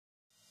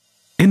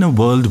In a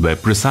world where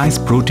precise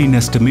protein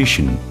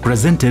estimation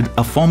presented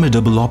a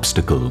formidable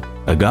obstacle,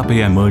 Agape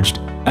emerged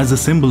as a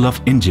symbol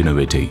of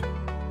ingenuity.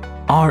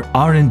 Our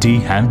R&D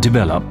have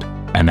developed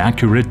an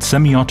accurate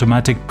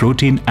semi-automatic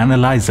protein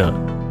analyzer,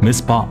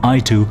 Mispa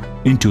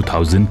i2, in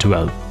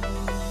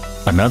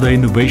 2012. Another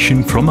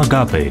innovation from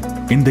Agape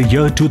in the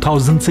year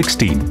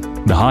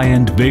 2016, the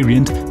high-end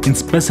variant in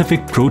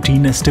specific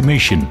protein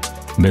estimation,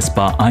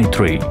 Mispa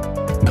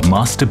i3, the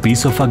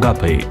masterpiece of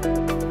Agape.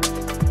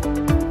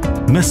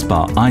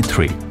 Mispa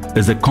i3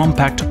 is a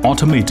compact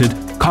automated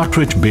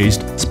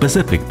cartridge-based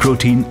specific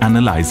protein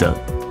analyzer.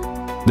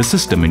 The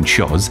system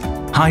ensures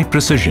high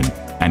precision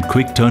and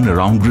quick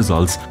turnaround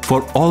results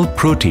for all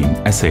protein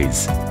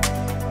assays.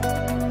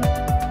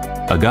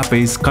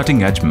 Agape's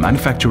cutting-edge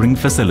manufacturing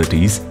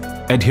facilities,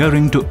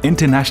 adhering to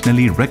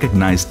internationally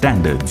recognized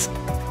standards,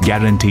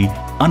 guarantee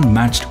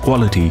unmatched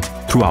quality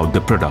throughout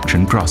the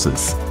production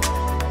process.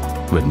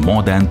 With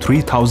more than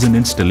 3,000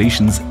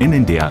 installations in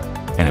India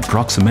and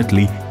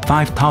approximately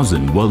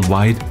 5,000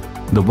 worldwide,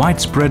 the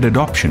widespread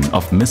adoption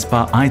of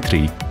Mispa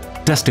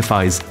i3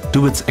 testifies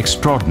to its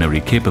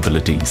extraordinary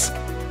capabilities.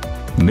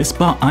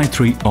 Mispa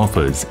i3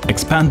 offers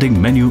expanding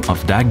menu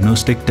of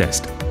diagnostic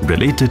tests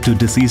related to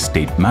disease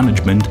state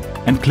management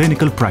and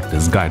clinical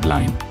practice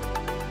guideline.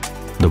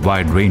 The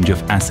wide range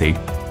of assay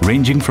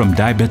ranging from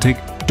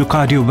diabetic to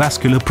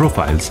cardiovascular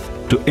profiles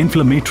to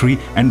inflammatory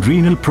and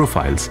renal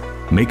profiles,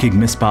 making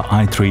Mispa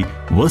i3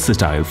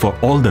 versatile for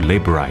all the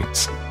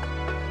laborites.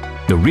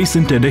 The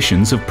recent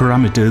additions of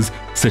parameters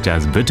such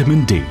as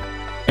vitamin D,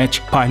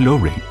 H.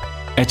 pylori,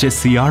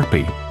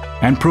 hsCRP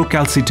and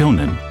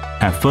procalcitonin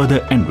have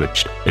further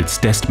enriched its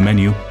test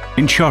menu,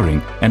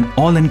 ensuring an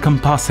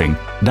all-encompassing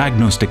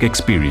diagnostic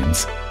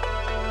experience.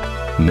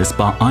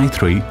 Mispa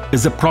i3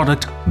 is a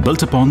product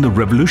built upon the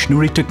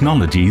revolutionary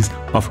technologies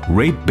of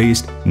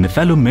rate-based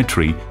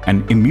nephelometry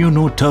and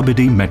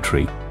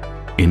immunoturbidimetry,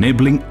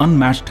 enabling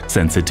unmatched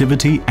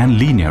sensitivity and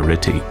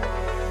linearity.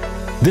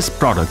 This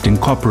product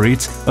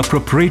incorporates a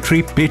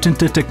proprietary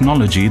patented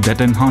technology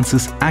that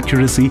enhances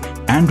accuracy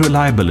and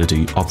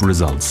reliability of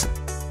results.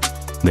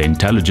 The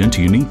intelligent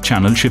unique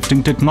channel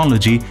shifting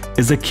technology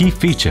is a key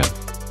feature,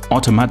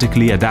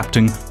 automatically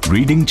adapting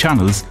reading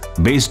channels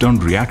based on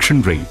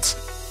reaction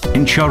rates,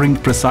 ensuring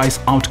precise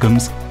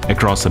outcomes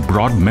across a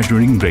broad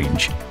measuring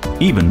range,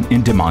 even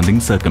in demanding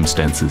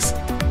circumstances.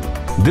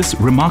 This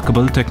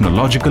remarkable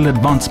technological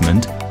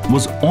advancement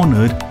was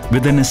honored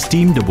with an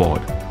esteemed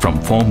award from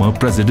former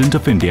President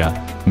of India,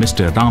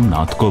 Mr.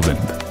 Ramnath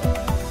Kovind.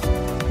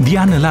 The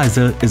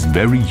analyzer is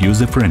very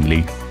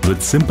user-friendly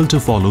with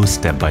simple-to-follow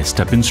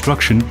step-by-step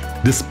instruction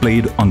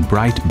displayed on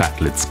bright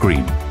backlit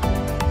screen.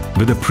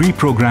 With a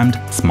pre-programmed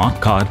smart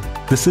card,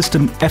 the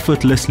system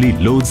effortlessly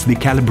loads the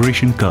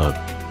calibration curve,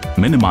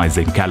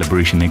 minimizing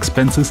calibration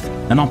expenses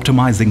and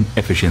optimizing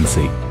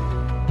efficiency.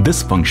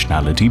 This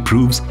functionality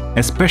proves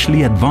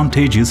especially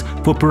advantageous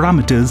for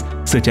parameters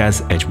such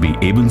as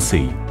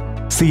HbA1c,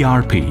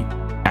 CRP,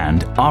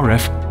 and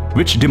RF,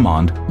 which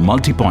demand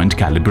multi-point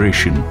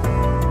calibration.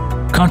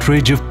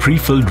 Cartridge of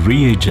pre-filled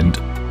reagent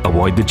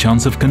avoid the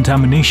chance of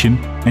contamination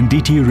and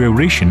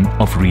deterioration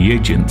of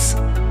reagents.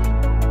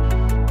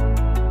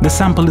 The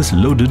sample is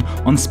loaded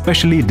on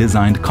specially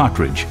designed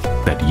cartridge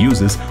that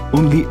uses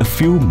only a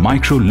few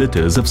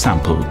microliters of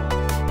sample.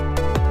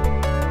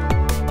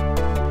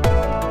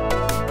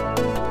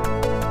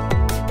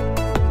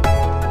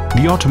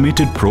 The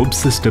automated probe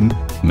system,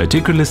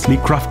 meticulously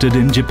crafted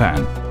in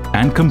Japan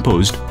and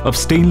composed of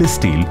stainless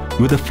steel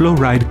with a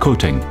fluoride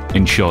coating,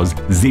 ensures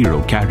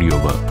zero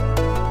carryover.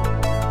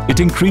 It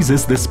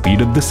increases the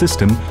speed of the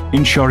system,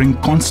 ensuring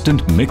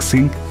constant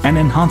mixing and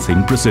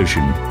enhancing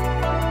precision.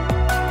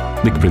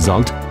 The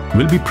result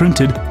will be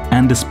printed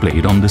and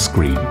displayed on the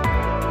screen.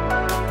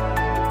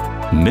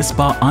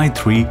 Mispa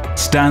i3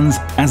 stands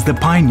as the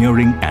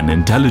pioneering and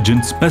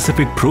intelligent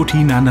specific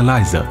protein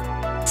analyzer,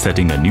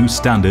 setting a new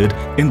standard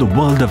in the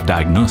world of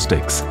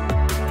diagnostics.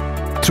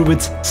 Through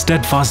its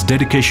steadfast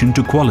dedication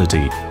to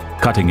quality,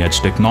 cutting-edge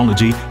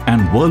technology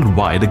and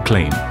worldwide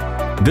acclaim,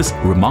 this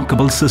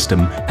remarkable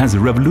system has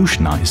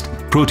revolutionized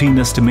protein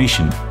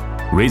estimation,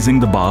 raising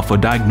the bar for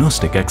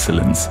diagnostic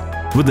excellence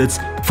with its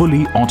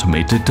fully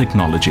automated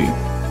technology.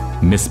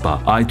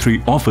 Mispa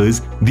i3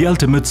 offers the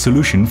ultimate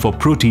solution for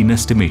protein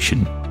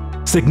estimation,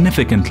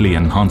 significantly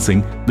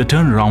enhancing the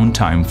turnaround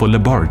time for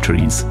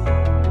laboratories.